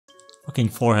Fucking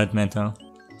forehead meta.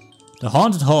 The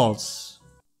haunted halls.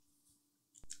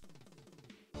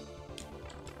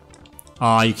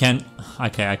 Ah, you can't.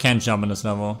 Okay, I can't jump in this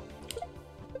level.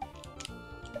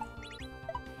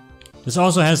 This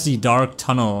also has the dark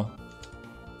tunnel.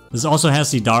 This also has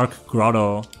the dark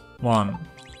grotto. 1,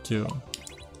 2.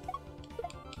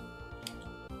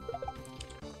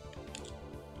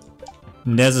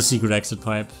 And there's a secret exit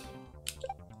pipe.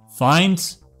 Find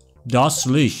das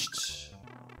Licht.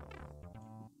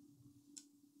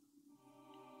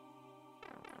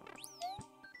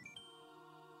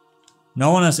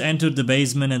 No one has entered the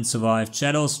basement and survived.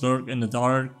 Shadows lurk in the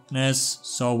darkness,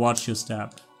 so watch your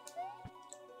step.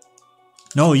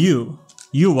 No, you.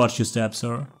 You watch your step,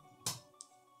 sir.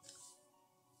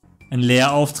 Ein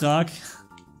Lehrauftrag.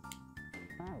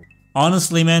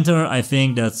 Honestly, Mentor, I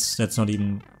think that's not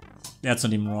even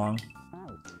wrong.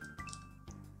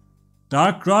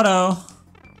 Dark Grotto.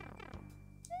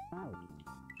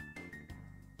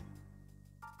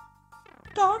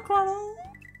 Dark Grotto.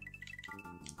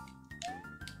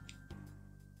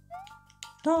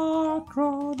 Dark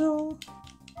Grotto.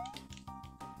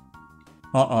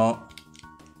 Uh-oh.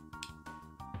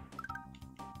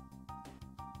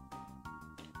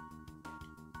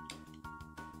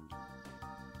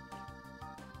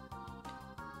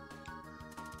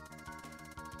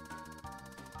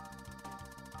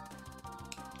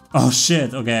 Oh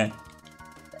shit, okay.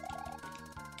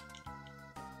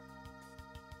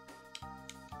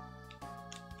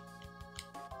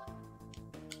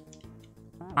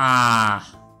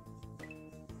 Ah.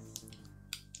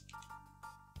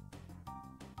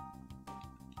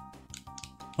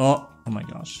 Oh my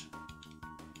gosh.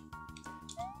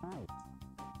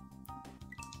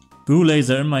 Boo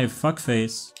laser in my fuck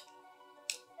face.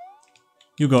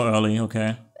 You go early,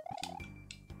 okay.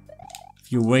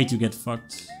 If you wait, you get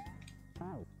fucked.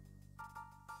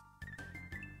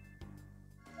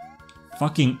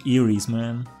 Fucking Eries,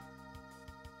 man.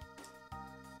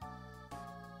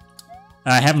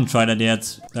 I haven't tried it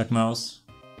yet, Black Mouse.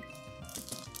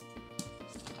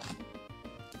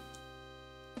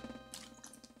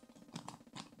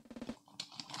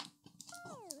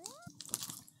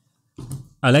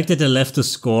 I like that they left the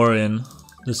score in,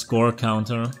 the score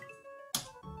counter.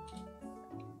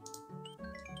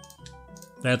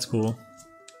 That's cool.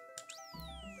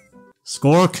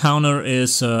 Score counter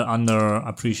is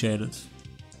underappreciated.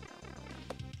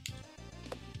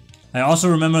 I also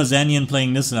remember Xanian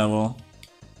playing this level.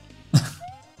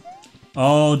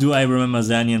 Oh, do I remember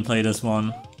Xanian play this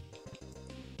one?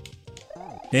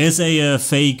 There's a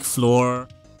fake floor.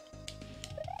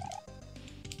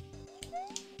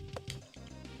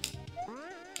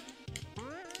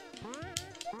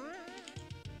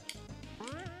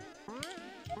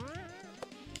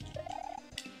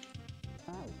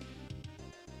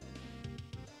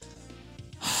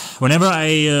 Whenever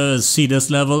I see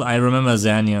this level, I remember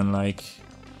Xanian, like...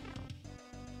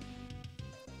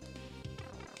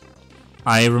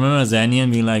 I remember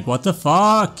Xanian being like, what the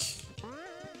fuck?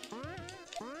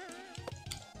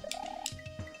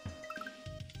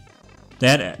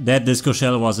 That disco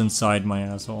shell was inside my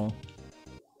asshole.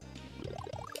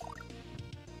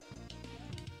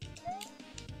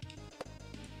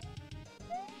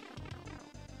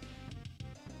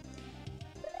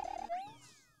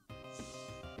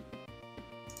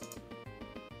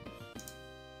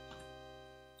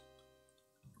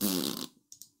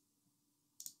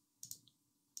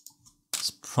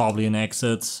 Probably an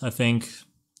exit, I think.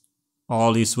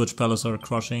 All these switch palaces are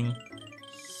crushing.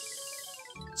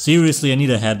 Seriously, I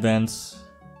need a headband.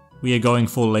 We are going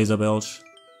full laser belch.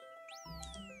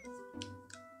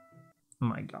 Oh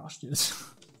my gosh, dude.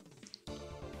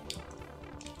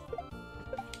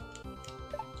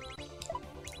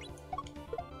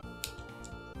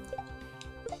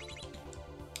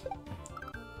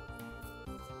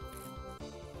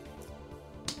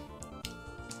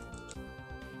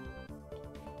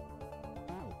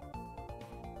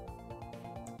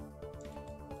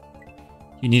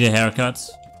 You need a haircut.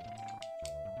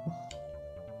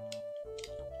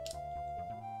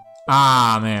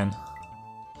 Ah, man.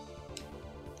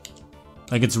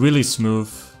 Like, it's really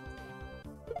smooth.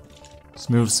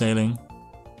 Smooth sailing.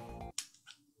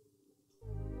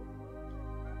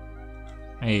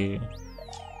 Hey.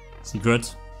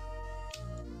 Secret.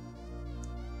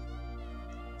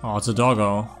 Oh, it's a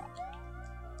doggo.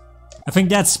 I think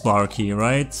that's Sparky,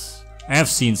 right? I have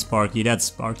seen Sparky. That's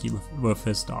Sparky with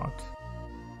his dog.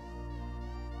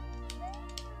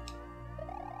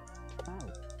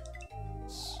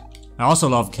 I also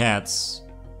love cats,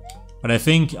 but I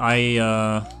think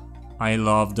I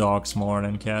love dogs more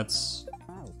than cats.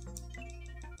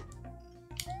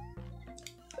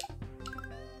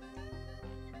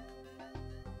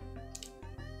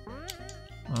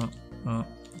 Oh,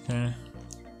 okay.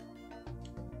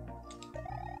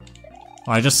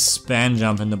 Oh, I just span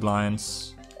jump in the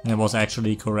blinds. And it was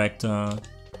actually correct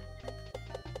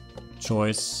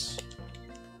choice.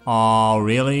 Oh,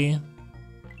 really?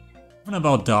 What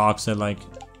about dogs that like...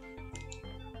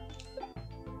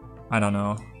 I don't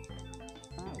know.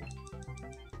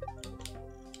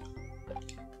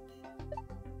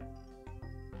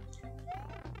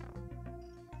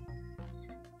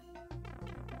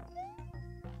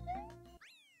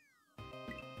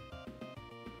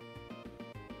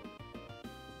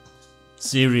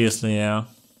 Seriously, yeah.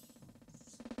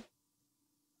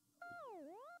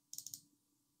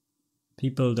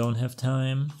 People don't have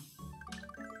time.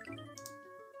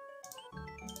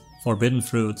 Forbidden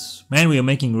fruits. Man, we are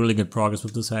making really good progress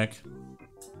with this hack.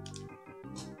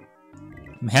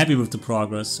 I'm happy with the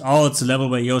progress. Oh, it's a level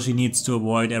where Yoshi needs to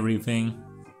avoid everything.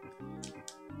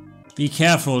 Be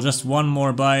careful, just one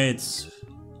more bite.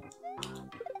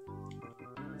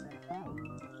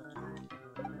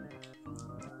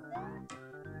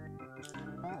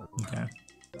 Okay.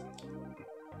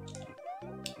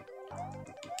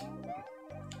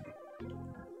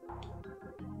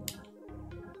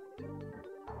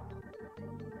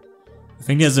 I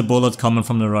think there's a bullet coming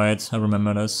from the right, I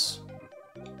remember this.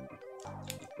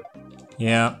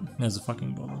 Yeah, there's a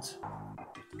fucking bullet.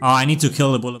 Oh, I need to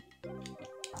kill the bullet.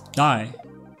 Die.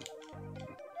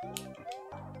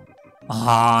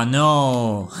 Ah,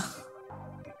 no.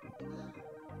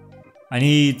 I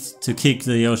need to kick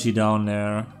the Yoshi down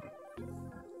there.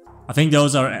 I think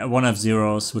those are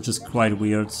 1F0s, which is quite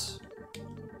weird.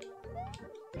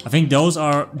 I think those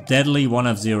are deadly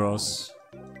 1F0s.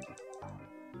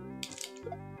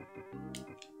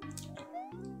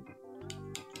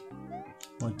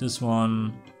 Like this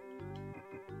one.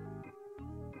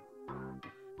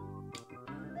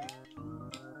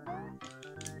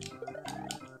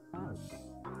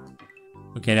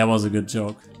 Okay, that was a good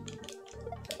joke.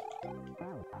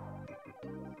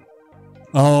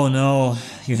 Oh no,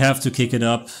 you have to kick it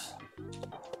up.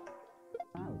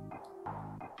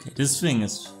 Okay, this thing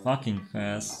is fucking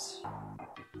fast.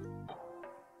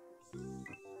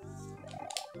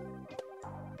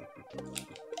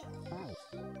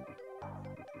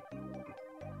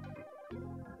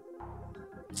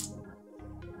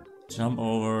 Jump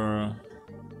over.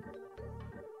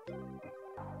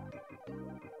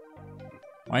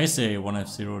 Why is there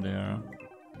 1F0 there?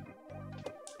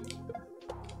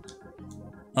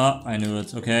 Oh, I knew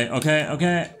it. Okay, okay,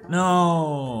 okay. No!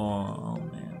 Oh,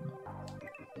 man.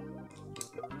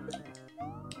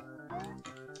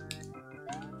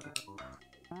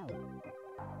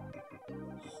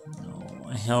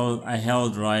 No, I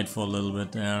held right for a little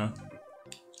bit there.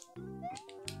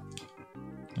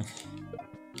 Okay.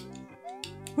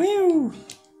 Woo!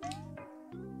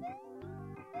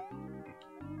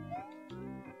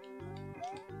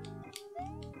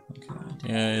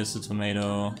 Okay, there is the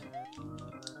tomato.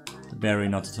 The berry,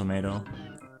 not the tomato.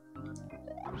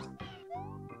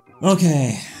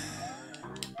 Okay.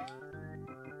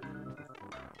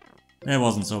 That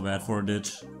wasn't so bad for a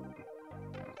ditch.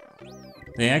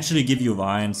 They actually give you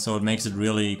vines, so it makes it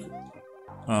really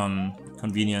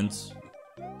convenient.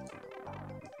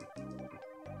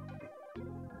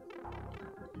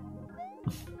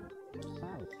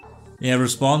 Yeah,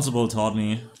 responsible taught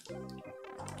me.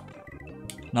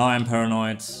 Now I'm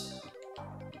paranoid.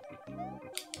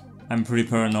 I'm pretty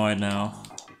paranoid now.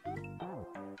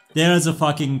 There's a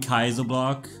fucking Kaizo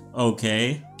block.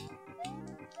 Okay.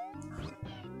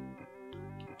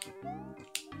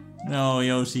 No,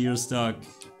 Yoshi, you're stuck.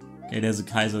 Okay, there's a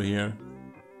Kaizo here.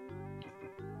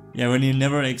 Yeah, when you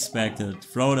never expect it.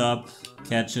 Throw it up,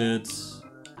 catch it.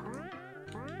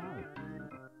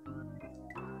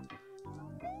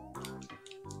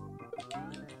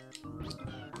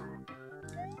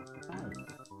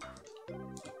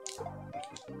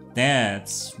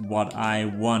 That's what I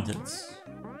wanted.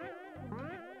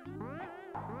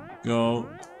 Go,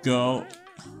 go.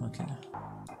 Okay.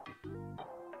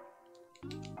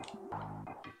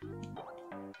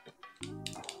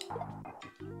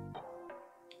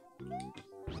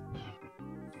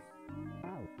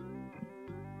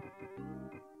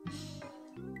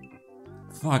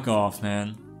 Fuck off,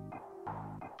 man.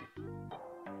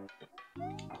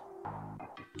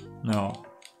 No.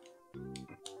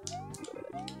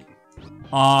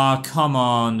 Aw, oh, come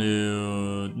on,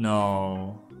 dude.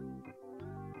 No.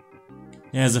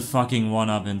 There's a fucking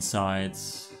 1-up inside.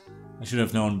 I should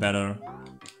have known better.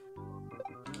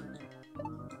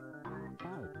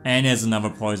 And there's another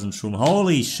poison shroom.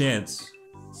 Holy shit.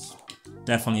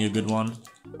 Definitely a good one.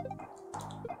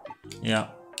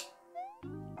 Yeah.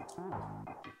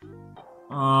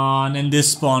 And then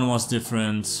this spawn was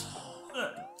different.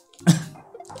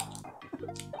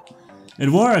 It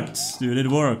worked, dude, it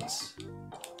worked.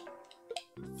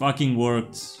 Fucking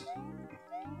worked.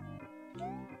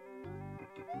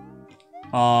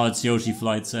 Oh, it's Yoshi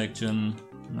flight section.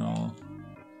 No.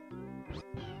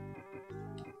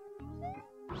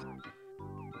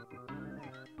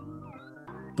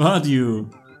 But you.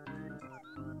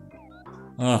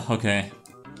 Oh, okay.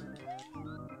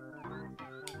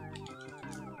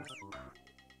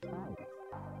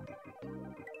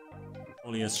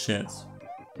 Holy as shit.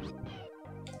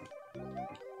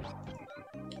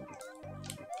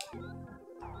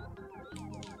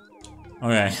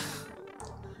 Okay.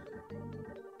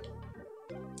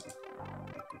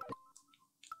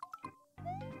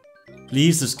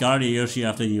 Please discard your Yoshi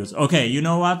after use. Okay, you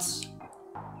know what?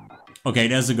 Okay,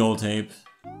 there's the gold tape.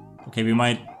 Okay, we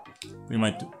might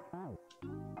do.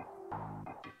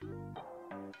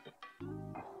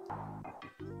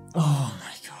 Oh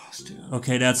my gosh, dude.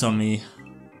 Okay, that's on me.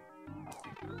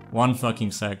 One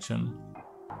fucking section.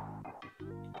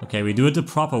 Okay, we do it the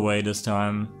proper way this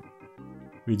time.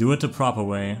 We do it the proper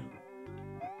way.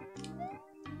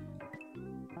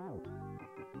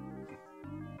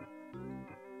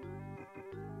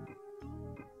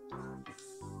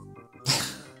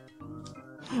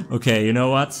 Okay, you know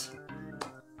what?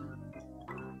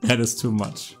 That is too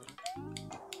much.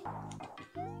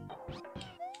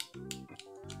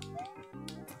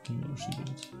 Fucking Yoshi,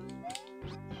 dude.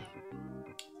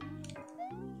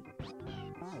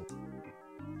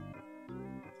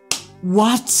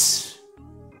 What?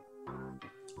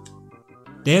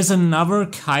 There's another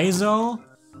Kaizo?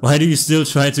 Why do you still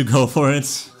try to go for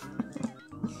it?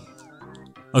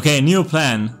 Okay, new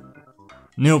plan.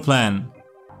 New plan.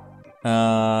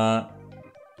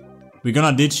 We're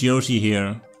gonna ditch Yoshi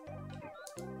here.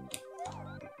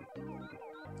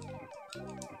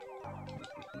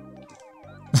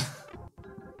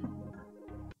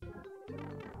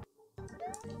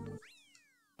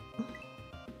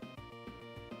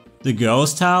 The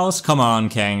ghost house? Come on,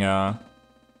 Kanga.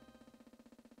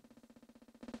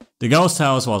 The ghost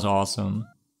house was awesome.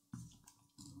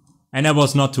 And that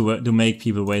was not to make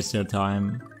people waste their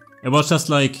time. It was just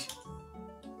like,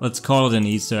 let's call it an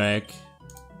Easter egg.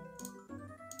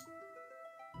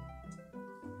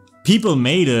 People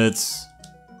made it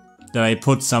that I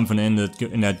put something in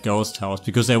that ghost house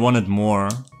because they wanted more.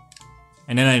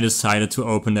 And then I decided to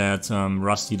open that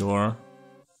rusty door.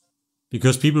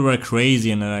 Because people were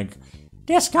crazy and they're like,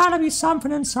 there's gotta be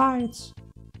something inside.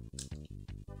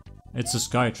 It's a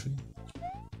sky tree.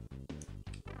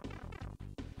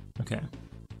 Okay.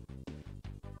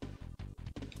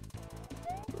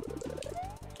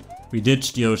 We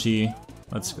ditched Yoshi.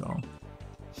 Let's go.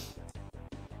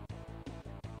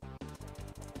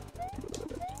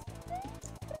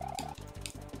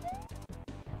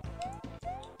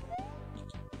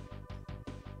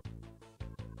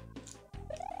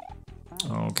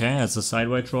 Okay, that's a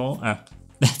sideway troll. Ah,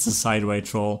 that's a sideway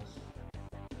troll.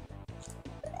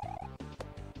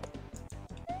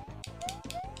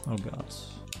 Oh god.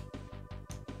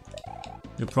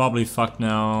 You're probably fucked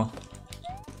now.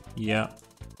 Yeah.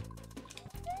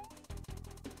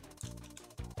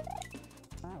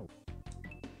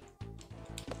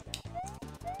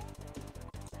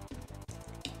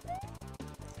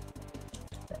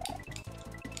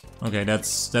 Okay,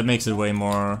 that makes it way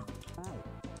more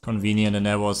convenient, and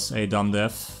that was a dumb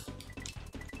death.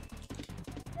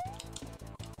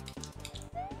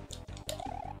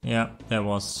 Yeah, that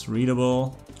was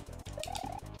readable.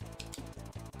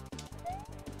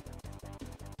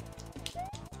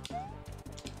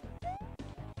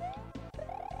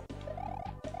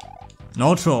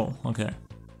 No troll, okay.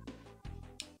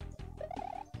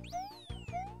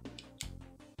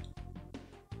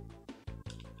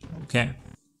 Okay.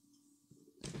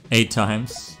 8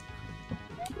 times.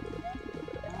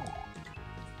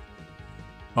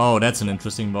 Oh, that's an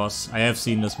interesting boss. I have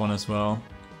seen this one as well.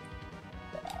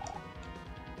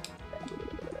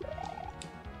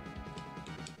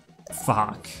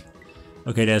 Fuck.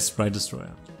 Okay, there's Sprite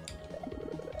Destroyer.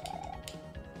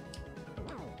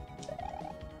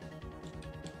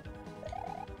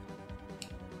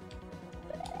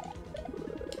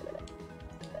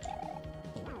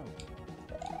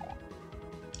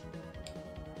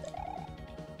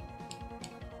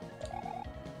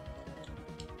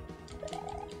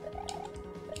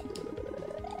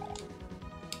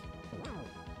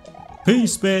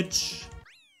 Peace, bitch!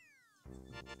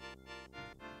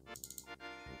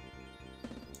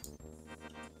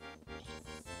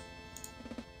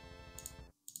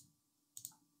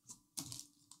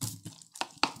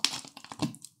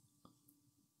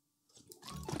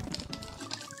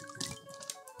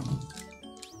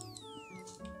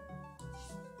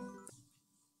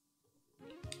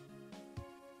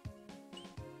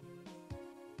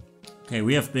 Okay,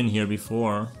 we have been here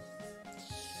before.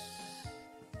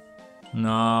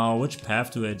 Now, which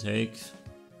path do I take?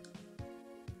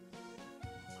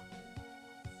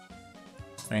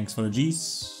 Thanks for the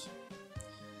G's.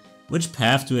 Which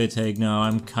path do I take now?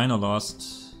 I'm kinda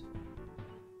lost.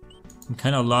 I'm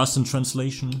kinda lost in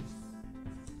translation.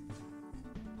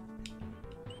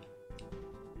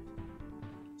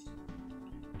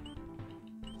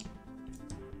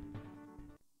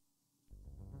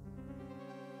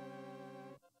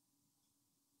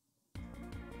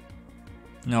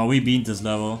 No, we beat this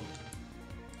level.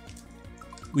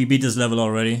 We beat this level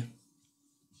already.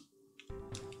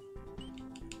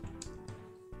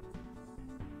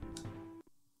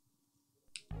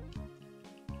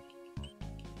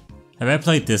 Have I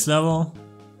played this level?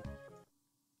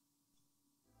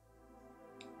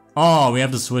 Oh, we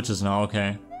have the switches now,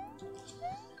 okay.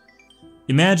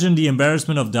 Imagine the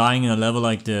embarrassment of dying in a level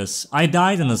like this. I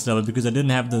died in this level because I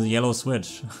didn't have the yellow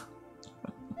switch.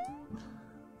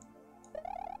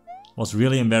 Was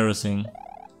really embarrassing.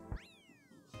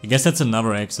 I guess that's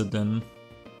another exit then.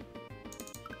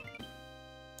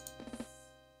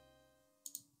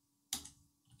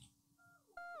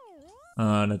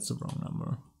 That's the wrong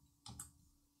number.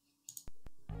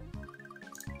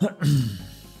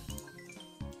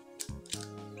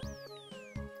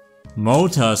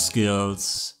 Motor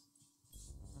Skills.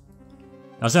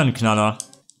 Das ist ja ein Knaller.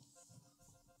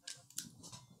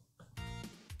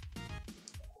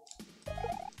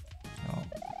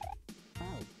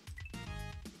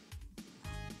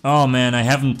 Oh man, I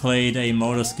haven't played a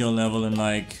motor skill level in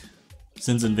like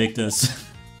since Invictus.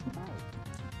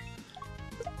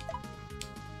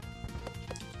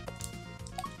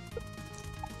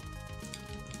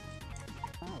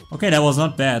 Okay, that was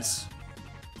not bad.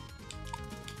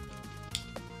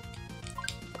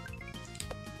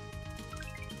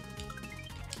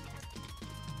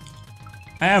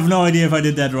 I have no idea if I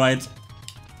did that right.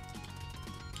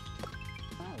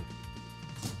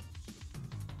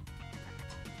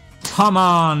 Come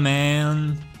on,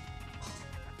 man.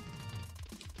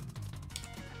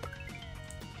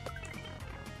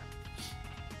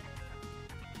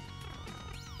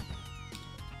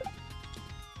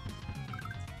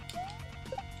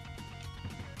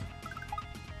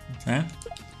 Okay.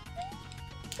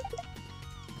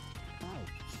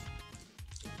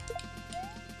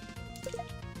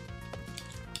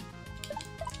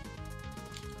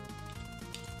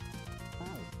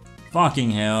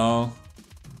 Fucking hell.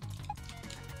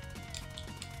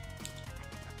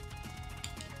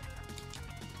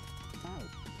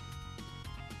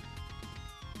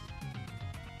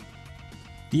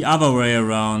 The other way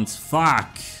around.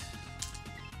 Fuck.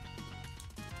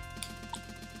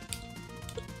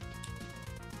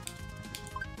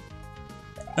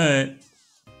 Hey.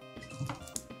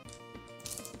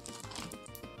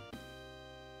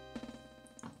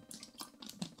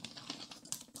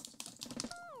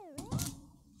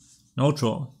 No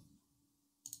troll.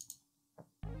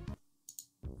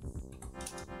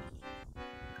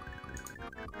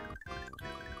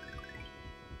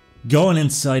 Going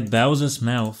inside Bowser's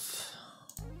mouth.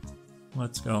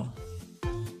 Let's go.